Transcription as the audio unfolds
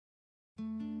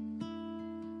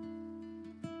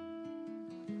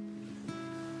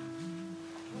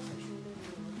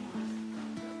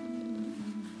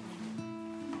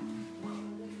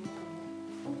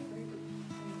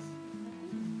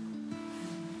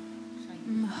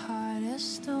My heart as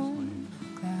stone,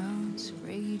 clouds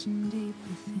raging deep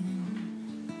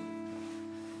within.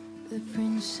 The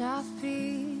Prince of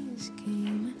Peace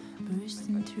came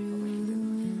bursting through the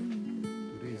wind.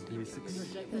 Today is day 6.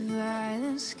 The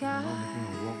violent We're sky now making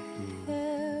a walk to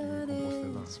held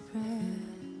Compostela. its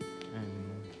breath.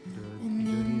 And the journey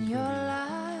In is your going to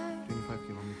light, be 25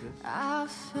 kilometers. I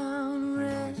found Right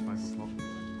now rest, it's 5 o'clock.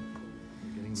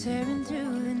 Getting tearing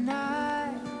through the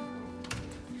night,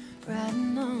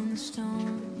 riding on the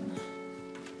storm,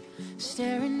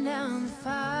 staring down the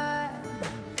fire.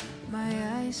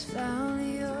 My eyes found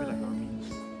yours,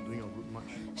 doing a good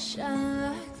march. shining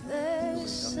like the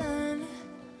sun,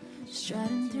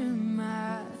 striding through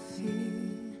my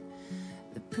feet.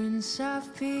 The Prince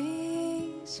of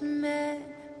Peace met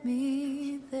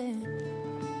me there.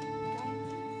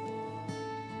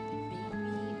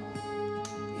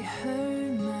 You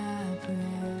heard my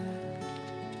prayer.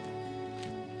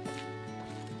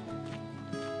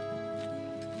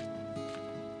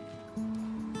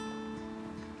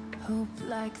 Hope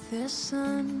like the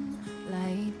sun,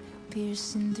 light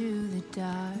piercing through the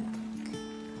dark.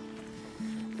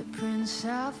 The Prince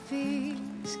of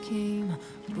Peace came,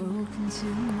 broke into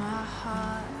my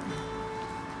heart.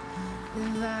 The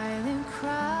violent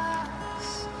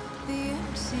cries, the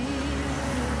empty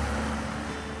room.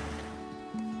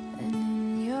 And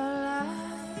in your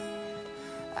light,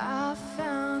 I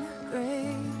found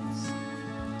grace,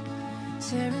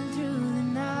 tearing through the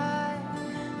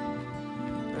night,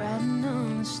 riding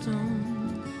on the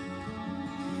storm,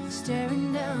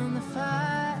 staring down the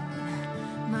fire.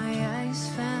 My eyes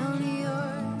found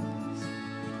yours,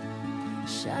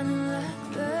 shining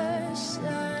like the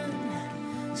sun,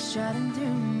 striding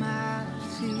through my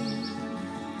feet.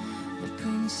 The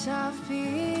Prince of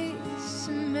Peace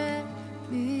met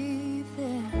me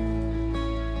there.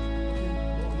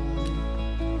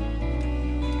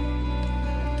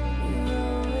 You're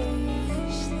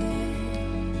always there,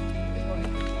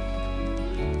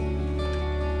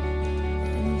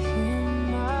 and you hear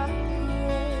my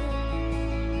prayer.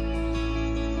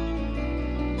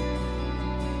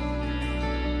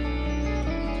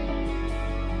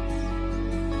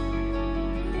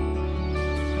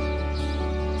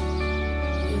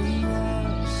 Your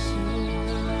love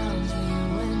surrounds me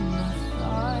when my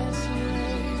thoughts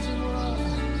wage war.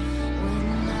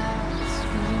 When night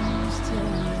screams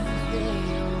till the day,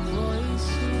 your voice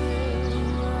will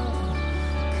roar.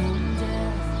 Come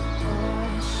death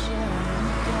or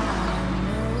shadow, God, I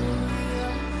know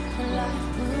your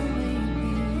life will make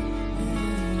me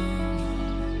there.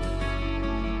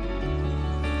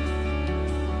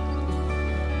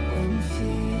 When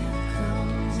fear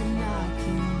comes a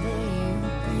knocking, they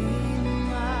will be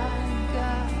my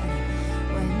God.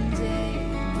 When day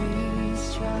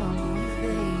breathes trouble,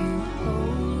 they will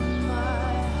hold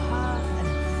my heart.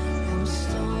 Come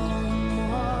storm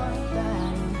or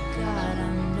battle, God,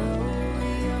 I know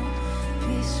your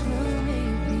peace will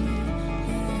make me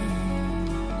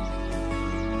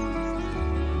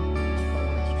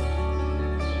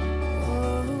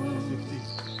oh,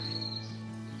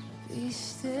 be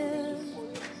still,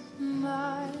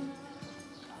 my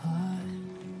heart.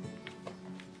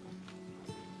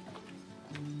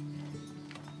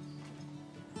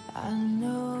 I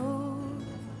know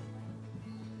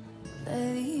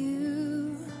that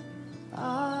you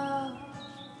are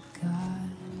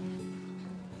God.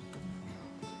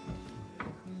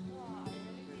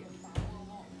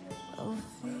 Oh,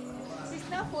 fear. It's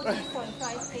now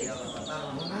 14.5 feet.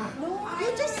 No,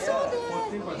 you just saw the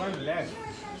 14.5 left.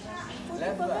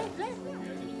 14.5 left.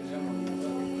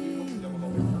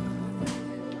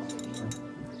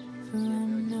 For I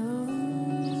know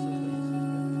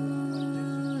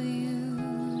you.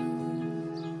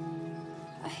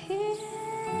 I hear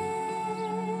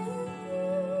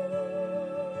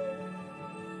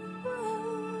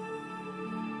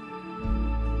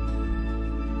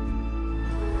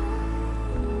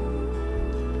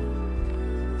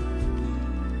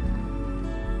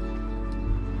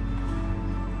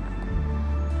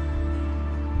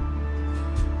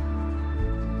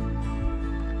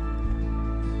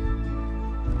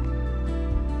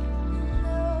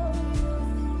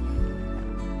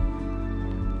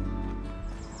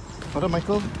Father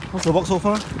Michael, how's the walk so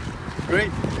far?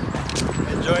 Great.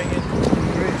 Enjoying it.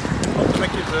 Great. Hope to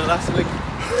make it to the last week.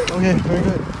 Okay, very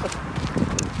good.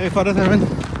 Hey Father Theron,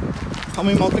 how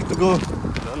many more clicks to go?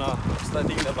 Don't know. I'm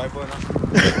studying the Bible now.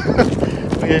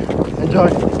 Okay, enjoy.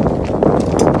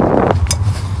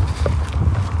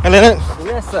 Hey Leonard,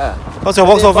 Yes, sir. how's your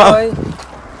walk so far?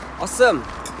 Awesome.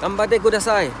 Gambar dia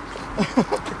kudasai.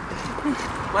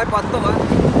 Mai patok ah.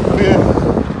 Okay.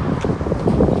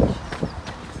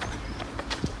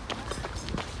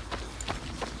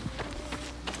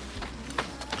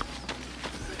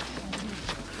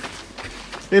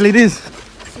 Hey ladies,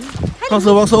 how's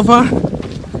the walk so far?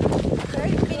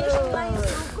 Very good.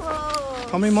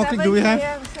 How many more clicks do we have?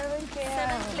 7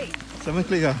 km. 7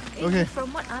 clicks, ah? Okay.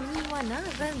 From what army one,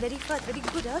 run very fast, very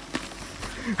good.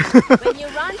 When you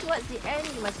run towards the end,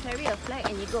 you must carry a flag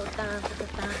and you go.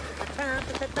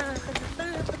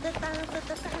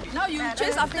 No, you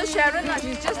chase after Sharon,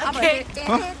 she's just up ahead.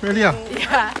 Huh? Really? Ah?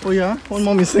 Yeah, Oh yeah? One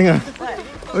more missing. Ah.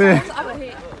 Okay. just up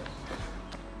ahead.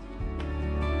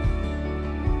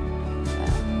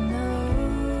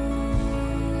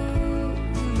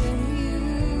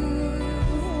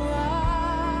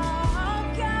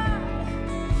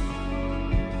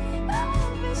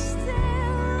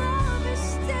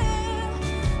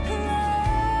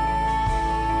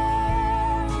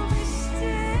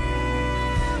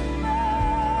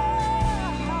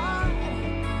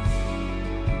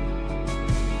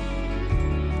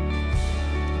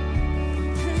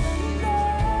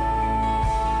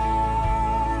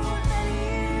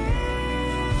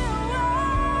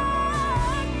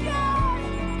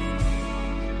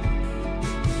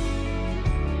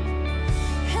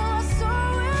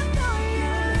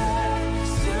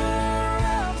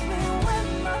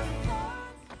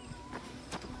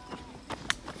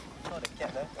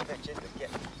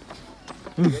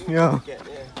 Yeah.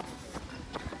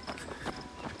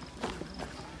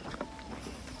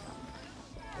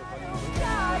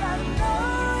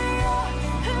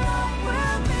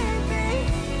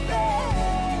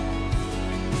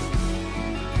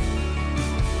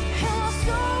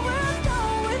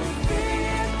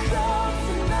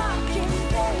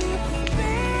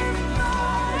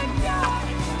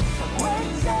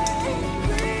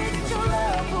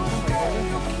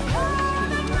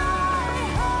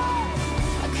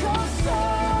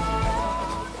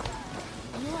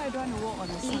 I don't want to walk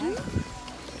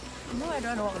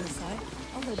on the side.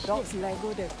 All the dogs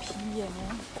Lego their pee and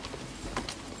all.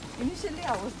 Initially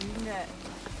I was doing that.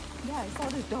 Yeah, I saw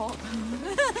the dog.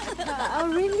 Oh,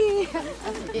 really?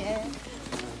 Yeah.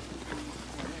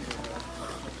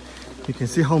 You can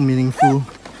see how meaningful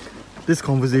these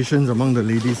conversations among the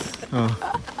ladies are.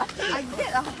 I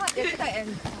get a heart attack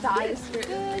and die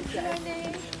straight.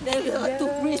 Then we have to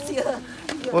breathe here.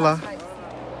 Hola.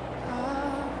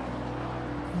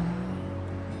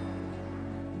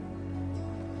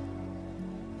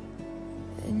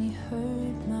 And you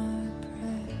heard my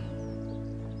prayer.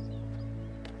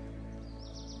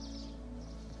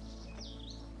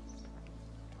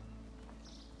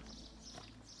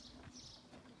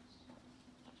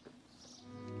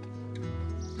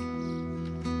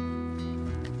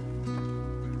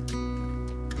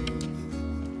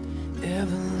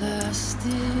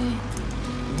 Everlasting,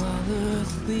 while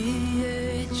earthly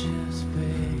ages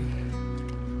fade.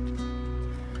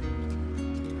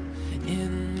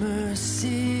 In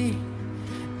mercy,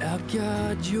 our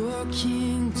God, your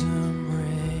kingdom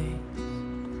reigns.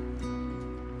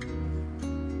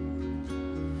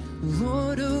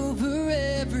 Lord, over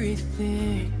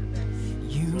everything,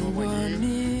 you are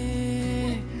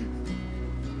near.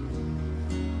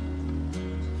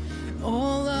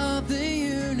 All of the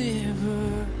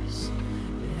universe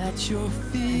at your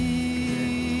feet.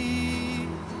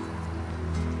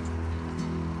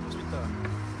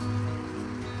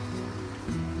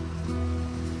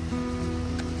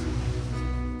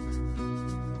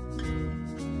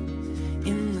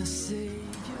 In the Savior.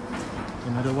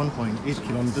 Another 1.8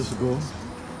 kilometers to go.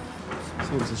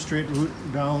 So it's a straight route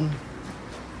down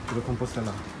to the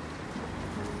Compostela.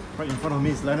 Right in front of me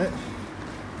is Leonard,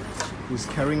 who's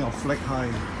carrying our flag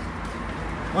high.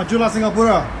 Majulah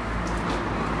Singapura!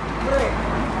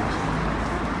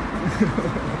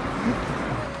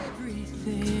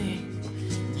 Everything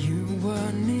you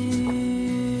are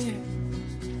near.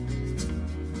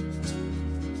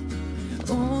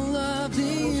 All of the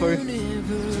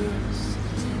universe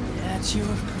at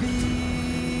your feet.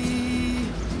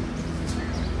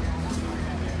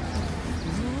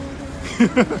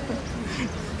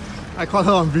 I caught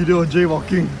her on video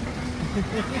jaywalking.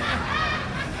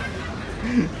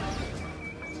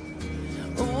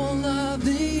 All of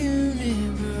the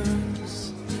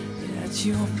universe at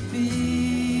your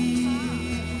feet.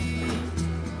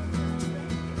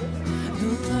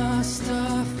 The lost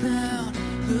are found,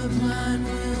 the blind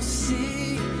will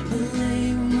see, the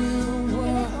lame will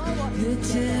walk, the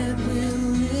dead will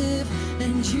live,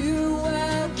 and you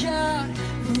are God,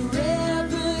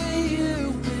 forever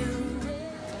you will reign.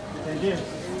 Thank you.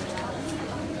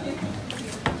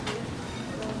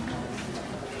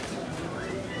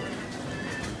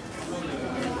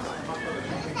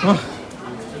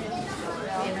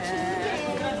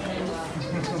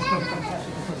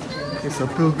 It's a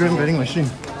pilgrim vending machine.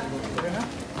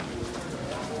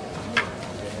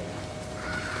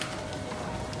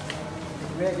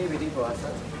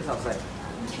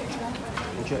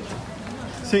 Church.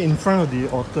 Say in front of the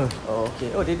altar. Oh,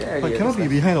 okay. Oh, they did already. But cannot be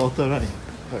behind the altar, right?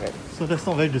 Correct. So that's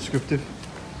not very descriptive.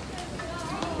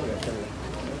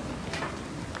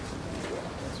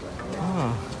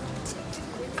 Ah.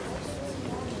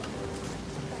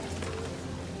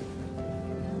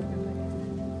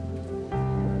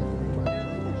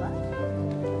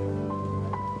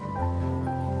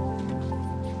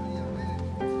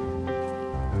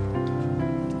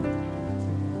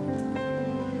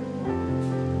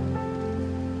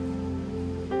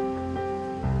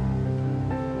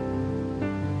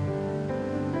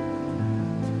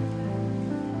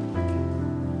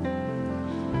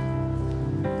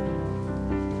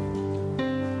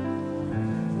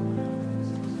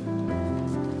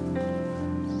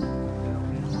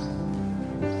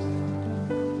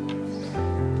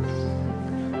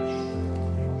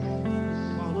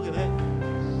 Wow, look at that.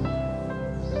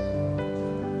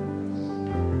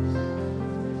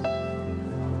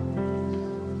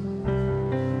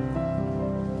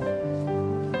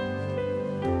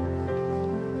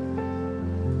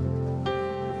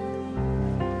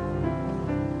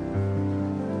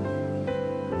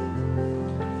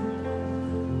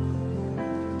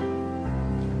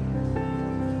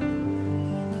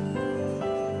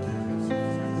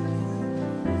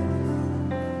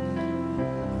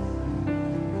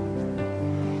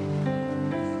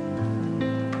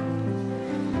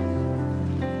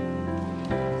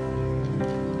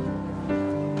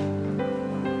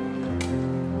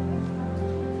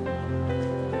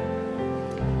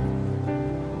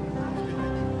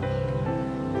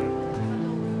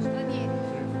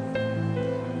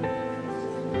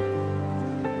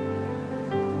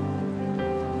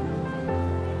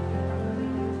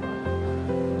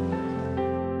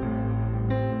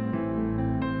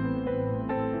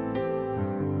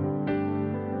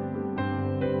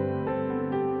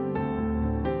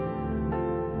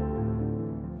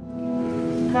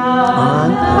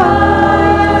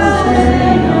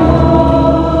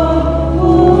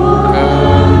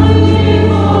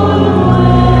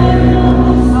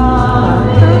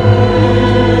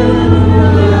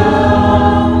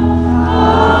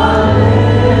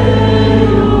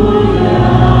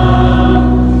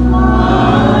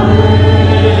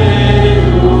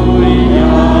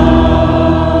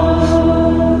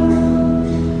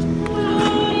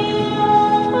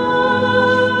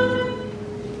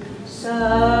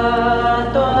 Sa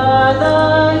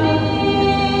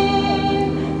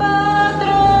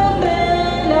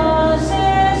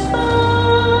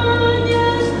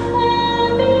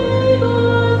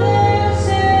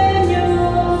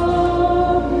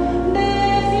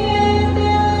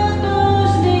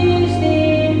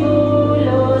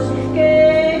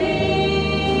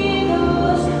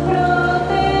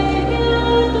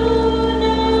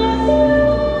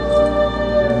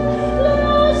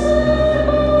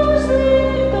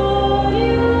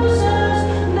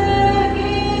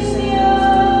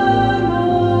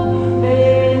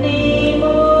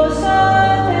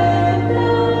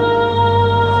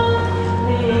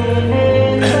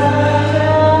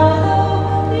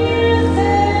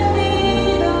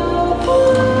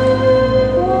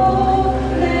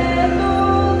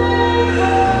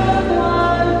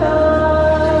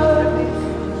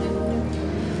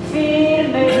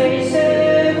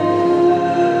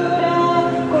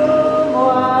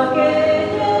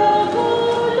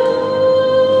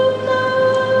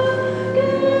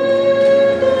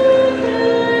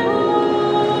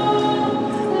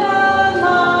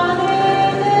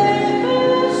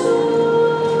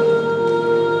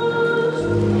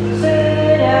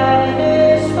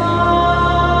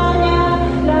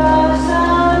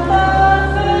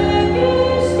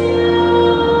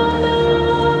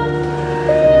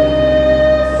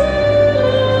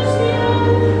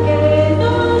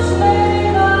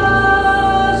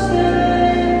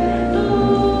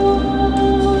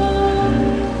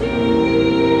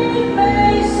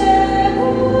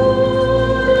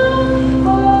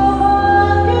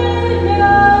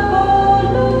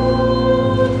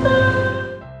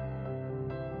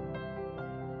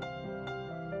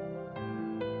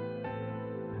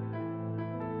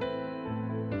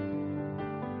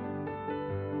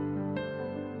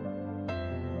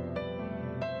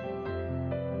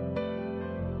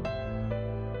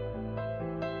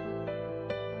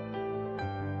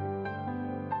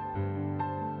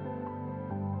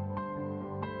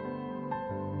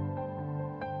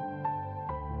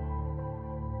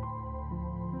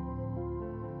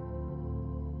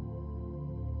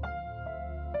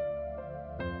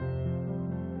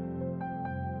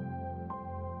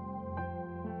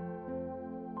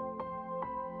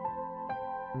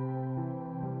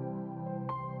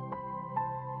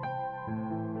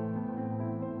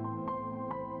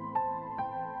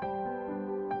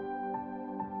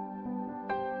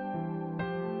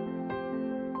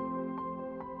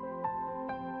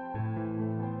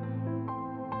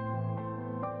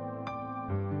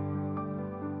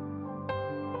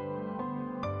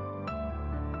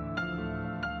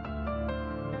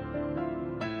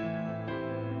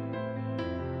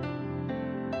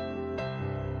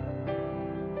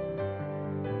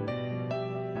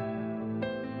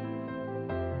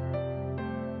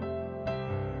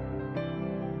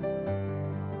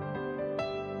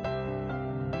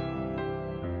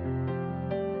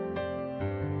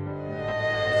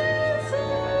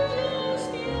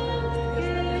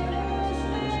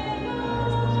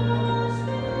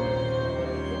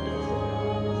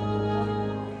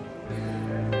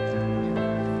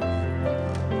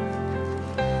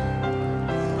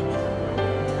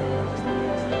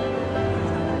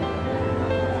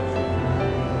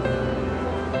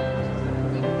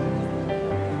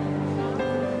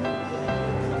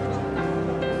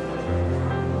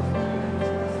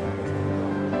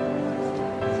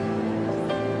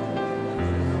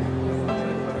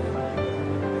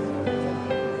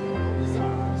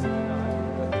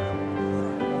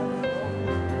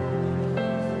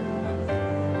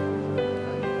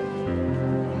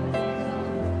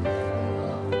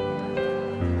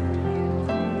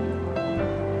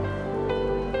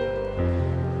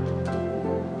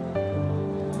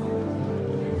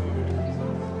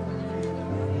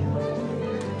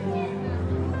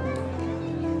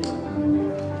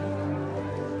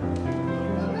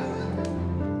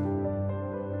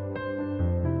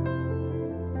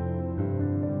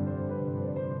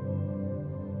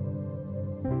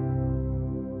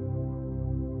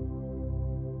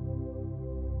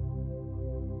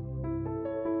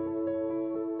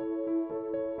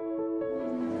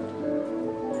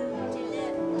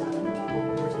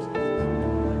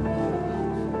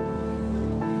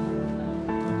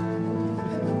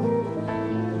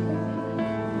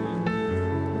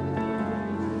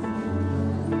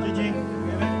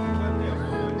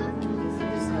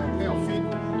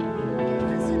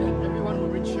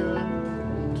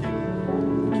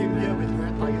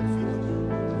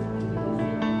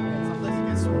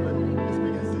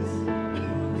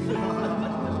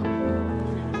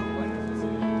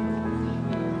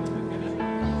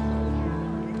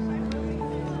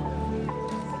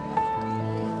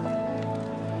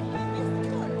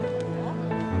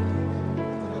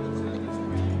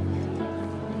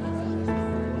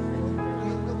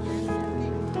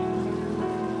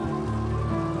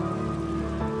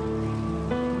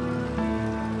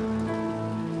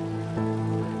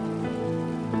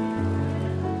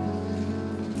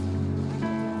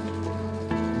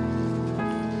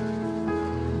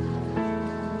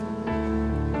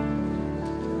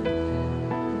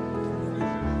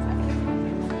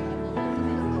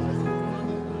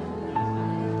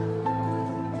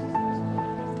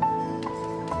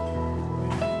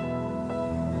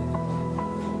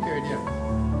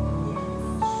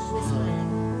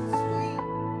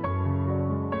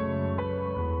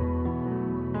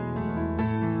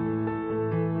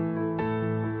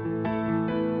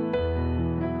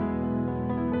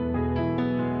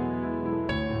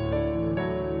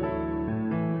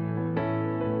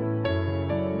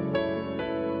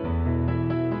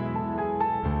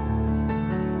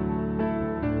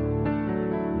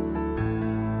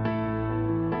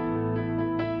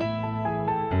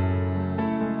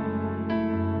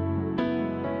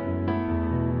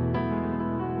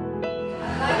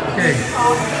Okay.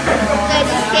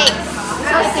 This cake.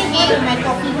 So sticky.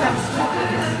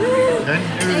 Then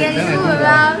You can do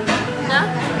around. No?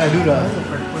 I do the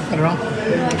turn around.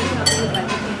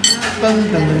 Dun,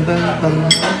 dun, dun, dun, dun,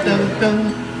 dun, dun.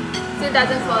 Still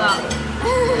doesn't fall out.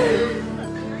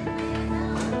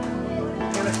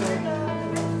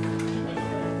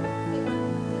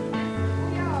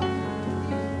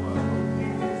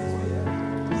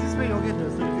 Is this where you'll get the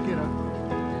certificate?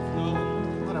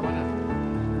 Not that one.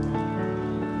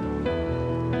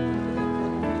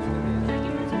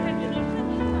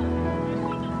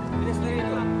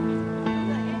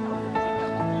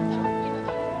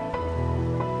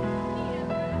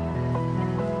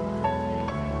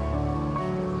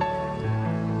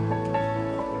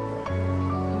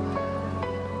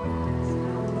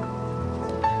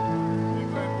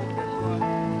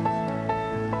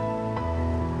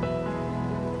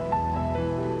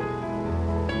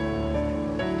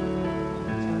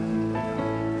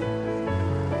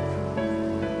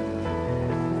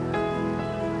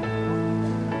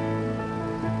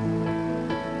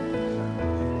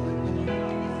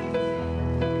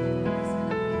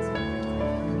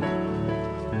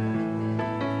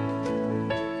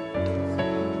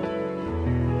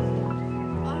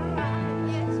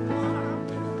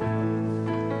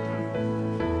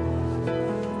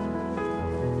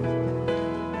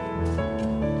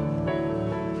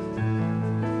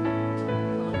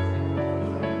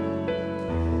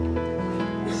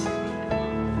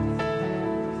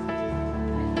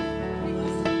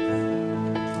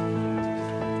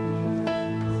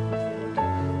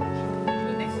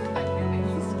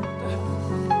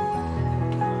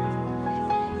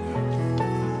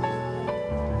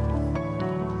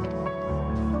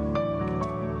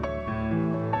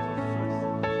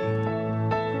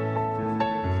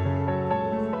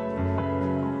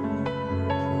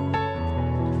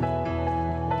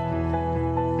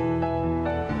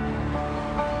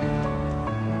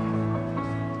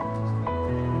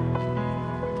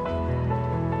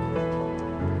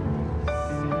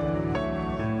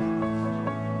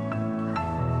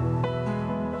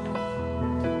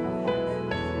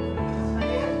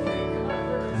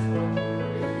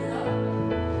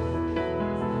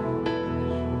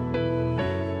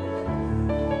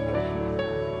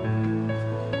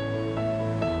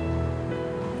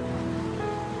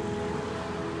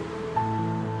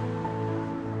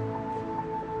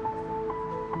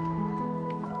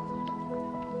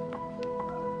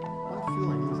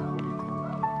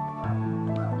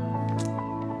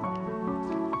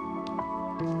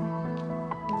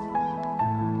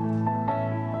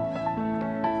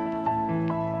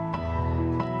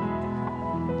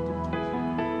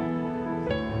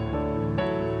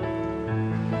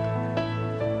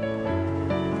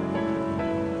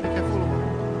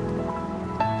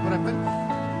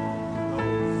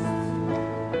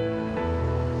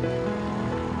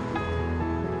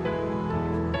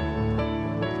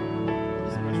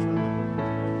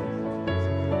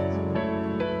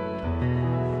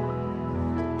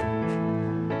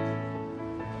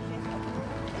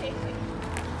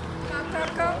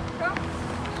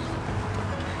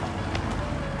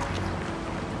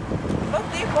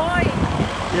 Birthday boy.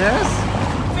 Yes?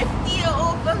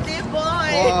 50-year-old birthday boy.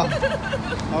 Wow.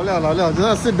 Just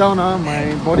I sit down,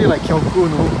 my body like Kyoko,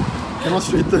 no? Cannot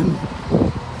straighten.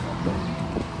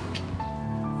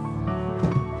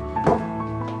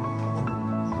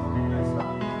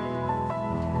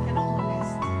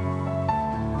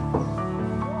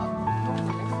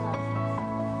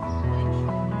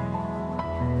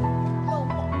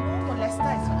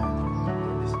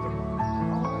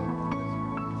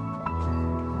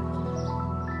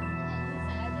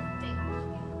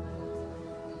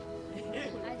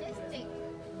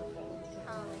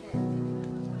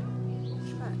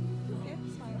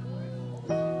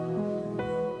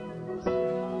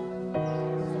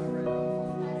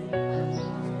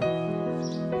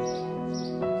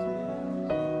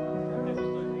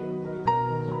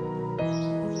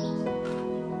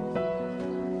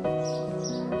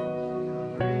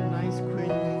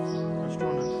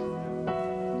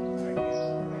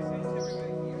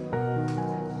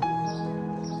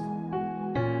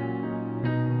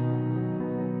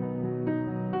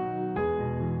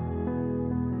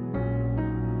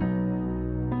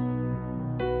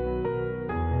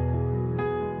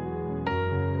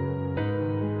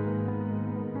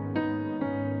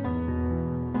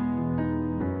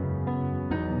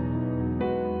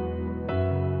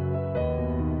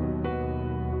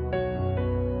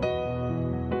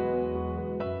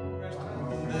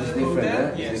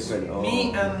 Yes.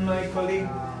 Me and my colleague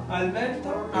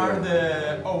Alberto are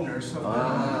the owners of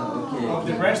okay. of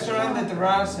the restaurant, the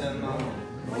terrace, and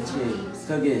Okay.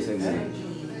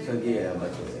 Sergey,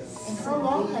 Alberto. And how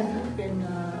long have you been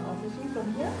operating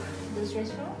from here, this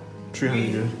restaurant?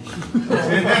 300.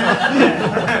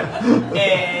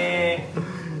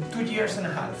 2 years and a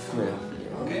half.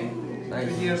 Yeah. Okay. Nice.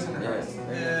 2 years and a half.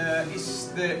 Yes. It's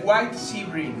the white sea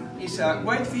bream. It's a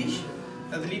white fish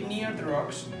that live near the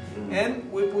rocks,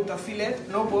 and we put a fillet,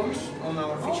 no bones, on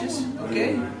our fishes.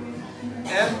 Okay.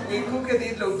 And we cook it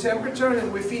at low temperature,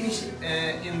 and we finish it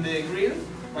in the grill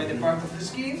by the part of the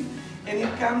skin, and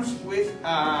it comes with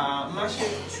a mashed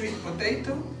sweet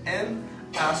potato and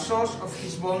a sauce of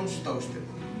his bones toasted.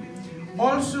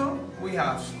 Also, we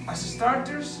have as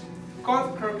starters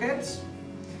cod croquettes,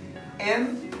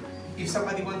 and if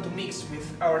somebody wants to mix with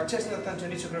our chestnut and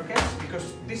chorizo croquettes,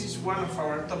 because this is one of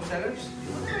our top sellers.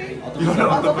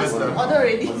 Order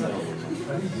already.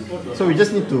 So we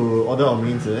just need to order our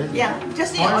mains, eh? Yeah,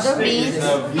 just need order meat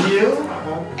Veal.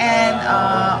 and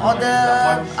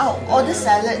order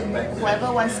salad.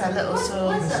 Whoever wants salad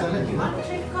also.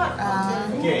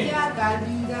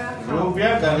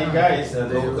 Rubia Galiga is a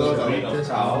local breed of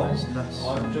cow.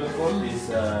 Entrecote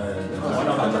is one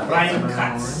of the prime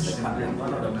cuts.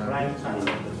 One of the prime cuts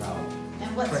of the cow.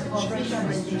 And what's for fish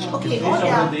on the dish? Okay, Fish all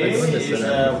of the their day is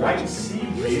a white sea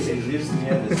bream. It lives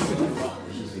near the sea.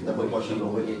 Double portion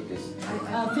over 8 days.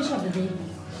 fish of the day.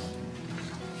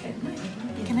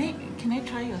 Can I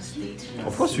try your steak?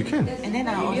 Of course you can. And then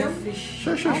I'll order fish.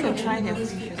 Sure, sure, I want to sure. try their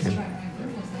fish as well.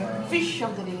 Fish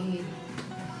of the day.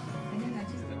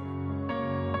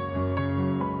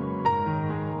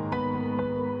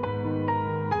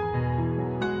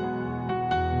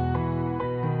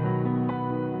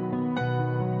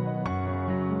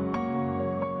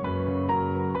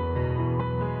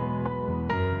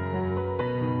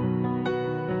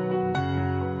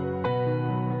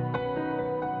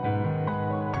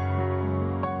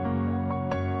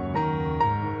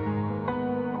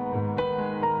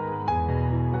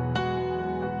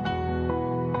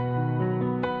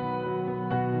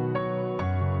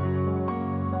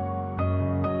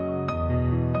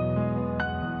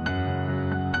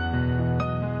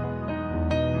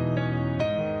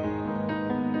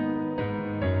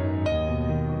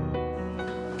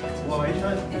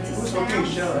 Who's working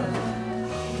Shell?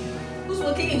 Who's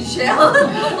working in Shell?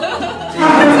 That's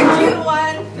a cute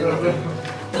one.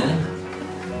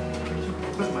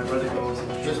 Because my brother goes.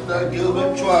 Mr.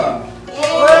 Gilbert Chua.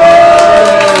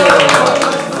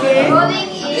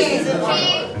 Rolling in 3,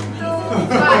 2,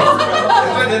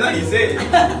 1. Then he said.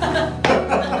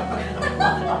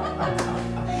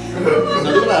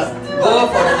 Salute lah. Go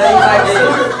for 35 days.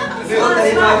 Go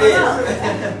 35 days.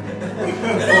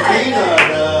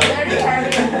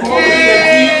 For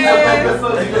being the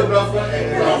photographer, videographer, and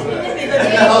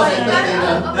the house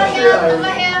entertainer. Over here,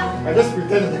 over here. I just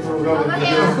pretend to program the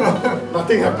video.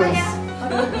 Nothing happens.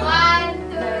 1,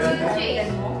 2,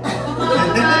 3.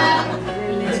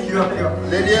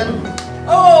 Lillian.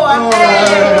 Oh, I'm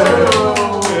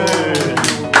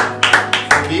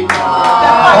Big.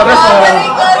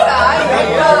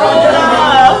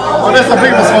 Oh, that's a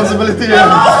big responsibility.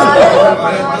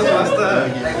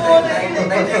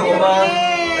 Thank you, Omar.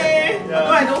 No,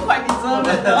 I don't quite deserve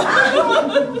it.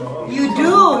 You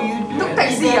do. Look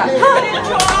taxi.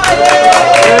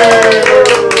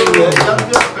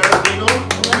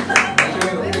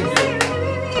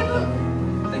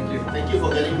 Thank you for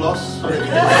getting lost.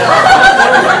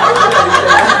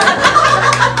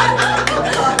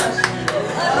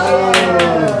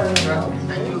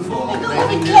 Thank you for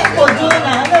organizing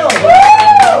this.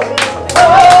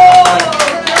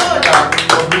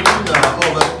 For bringing all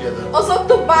of us together. Also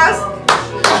to pass.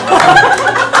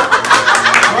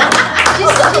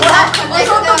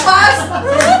 Also to pass.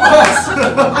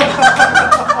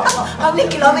 How many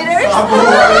kilometers?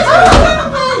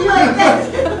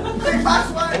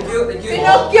 Thank you.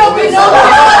 Pinocchio.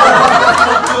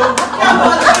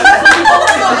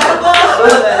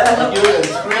 Thank you and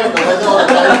spray the weather all the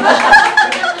time.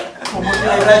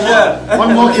 My pleasure.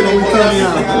 1 more kilometer.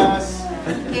 Yeah.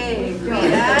 Okay,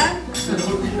 great.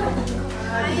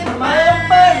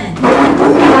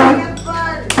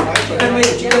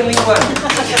 Chicken wing one.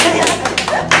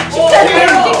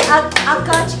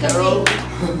 Chicken wing.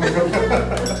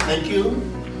 Thank you.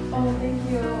 Oh, thank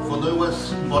you. For knowing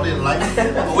what's important in life.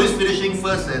 Always finishing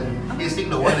first and tasting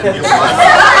the one that you want.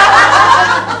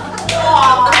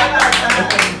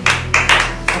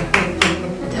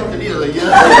 Company of the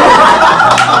year.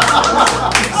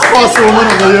 Sportswoman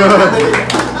of the year.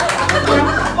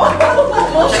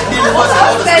 Check in first at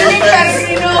all the Standing stations.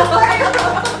 Pellegrino.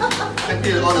 Check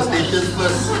in at all the stations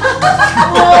first.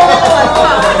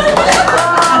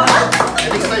 And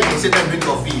next time you can sit there and drink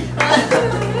coffee.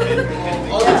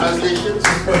 All the translations.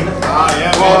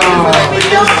 Yeah.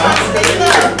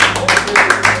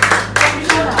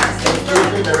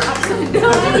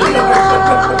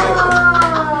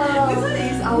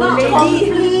 Our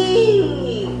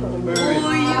Lady.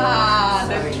 Oh yeah,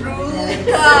 the true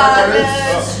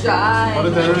colors shine.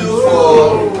 Thank you for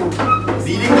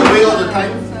leading the way all the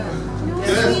time.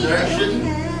 Give us direction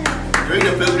during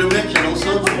the pilgrimage and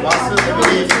also to master every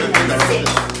day in the good direction.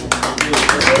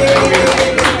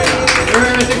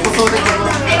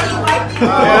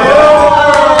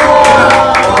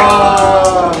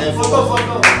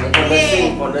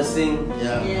 For nursing.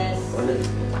 Yeah. Yes.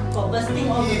 For bursting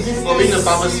all He's this. for being the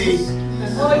pharmacy.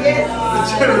 Oh yes.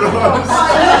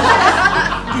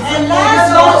 And last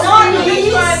but not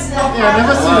least. Yeah, I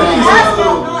never seen it. Last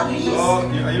but not least. Oh,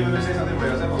 are you going to say something for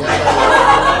yourself?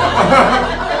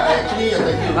 Actually,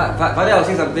 thank you. Father, I'll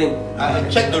say something. I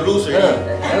checked the rules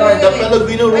already. Hello, The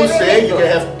Pellegrino rules say you can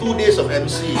have 2 days of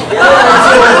MC.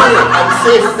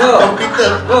 Unsafe,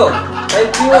 completed. Go.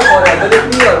 Thank you for the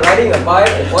ability of riding a bike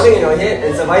and falling in your head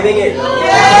and surviving it.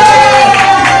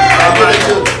 Thank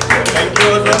you. Thank you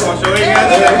also for showing us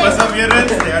the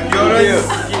perseverance, the endurance.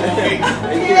 Keep moving.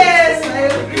 Yes, I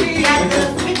agree. We are the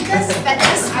quickest,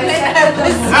 fattest player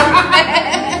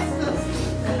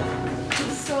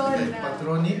So nice.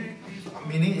 Patroni,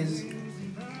 meaning is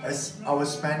as our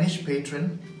Spanish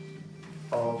patron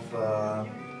of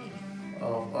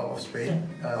Spain,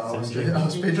 our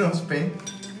patron of Spain.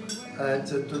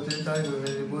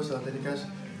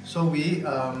 So we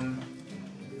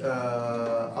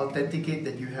authenticate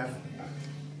that you have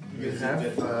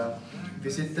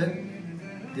visited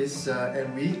this,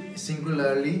 and we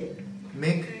singularly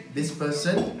make this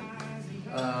person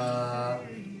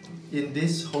in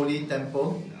this holy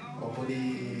temple or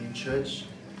holy church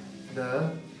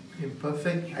the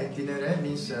imperfect itinerary,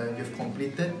 means you've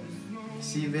completed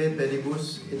Sive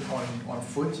Pedibus on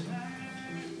foot.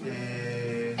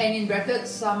 And in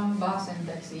brackets, some bus and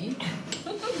taxi.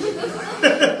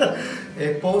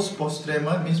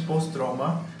 Post-trauma means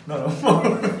post-trauma. No.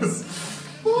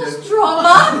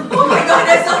 Post-trauma? Oh my god,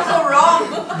 that sounds so wrong.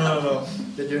 No.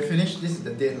 That you finished, this is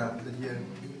the date, the year.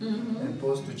 And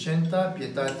post-ducenta,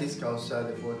 pietatis causa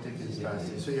devote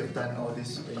visitasi. So you have done all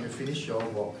this and you finish your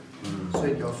walk. So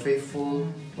in your faithful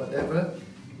whatever,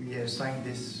 we have signed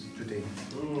this today.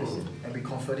 And we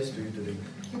confer this to you today.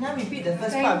 Can I repeat the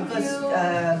first part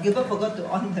because Gilbert forgot to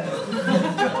on the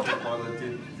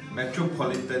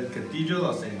Metropolitan Cathedral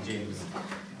of St. James,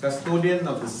 custodian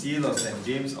of the seal of St.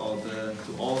 James Altar,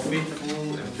 to all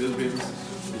faithful and pilgrims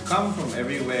who come from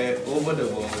everywhere over the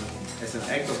world as an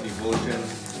act of devotion,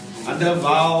 under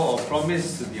vow or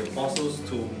promise to the Apostles'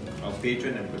 tomb, our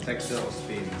patron and protector of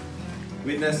Spain.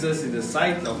 Witnesses in the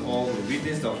sight of all who read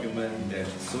this document that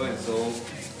so and so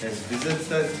has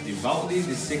visited devoutly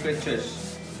this sacred church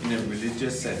in a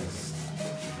religious sense.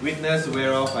 Witness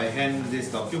whereof I hand this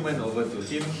document over to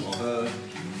him or her,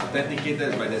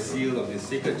 authenticated by the seal of this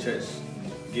sacred church,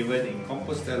 given in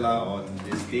Compostela on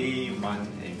this day, month,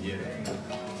 and year.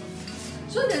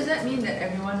 So does that mean that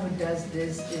everyone who does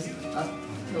this is a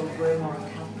pilgrim or a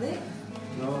Catholic?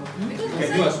 No, Because you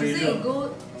can do a it spiritual.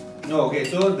 go. No, okay.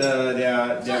 So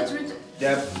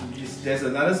there's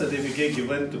another certificate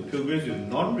given to pilgrims with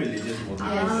non-religious motives.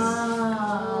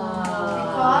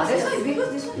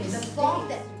 Because this one is the form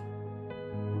that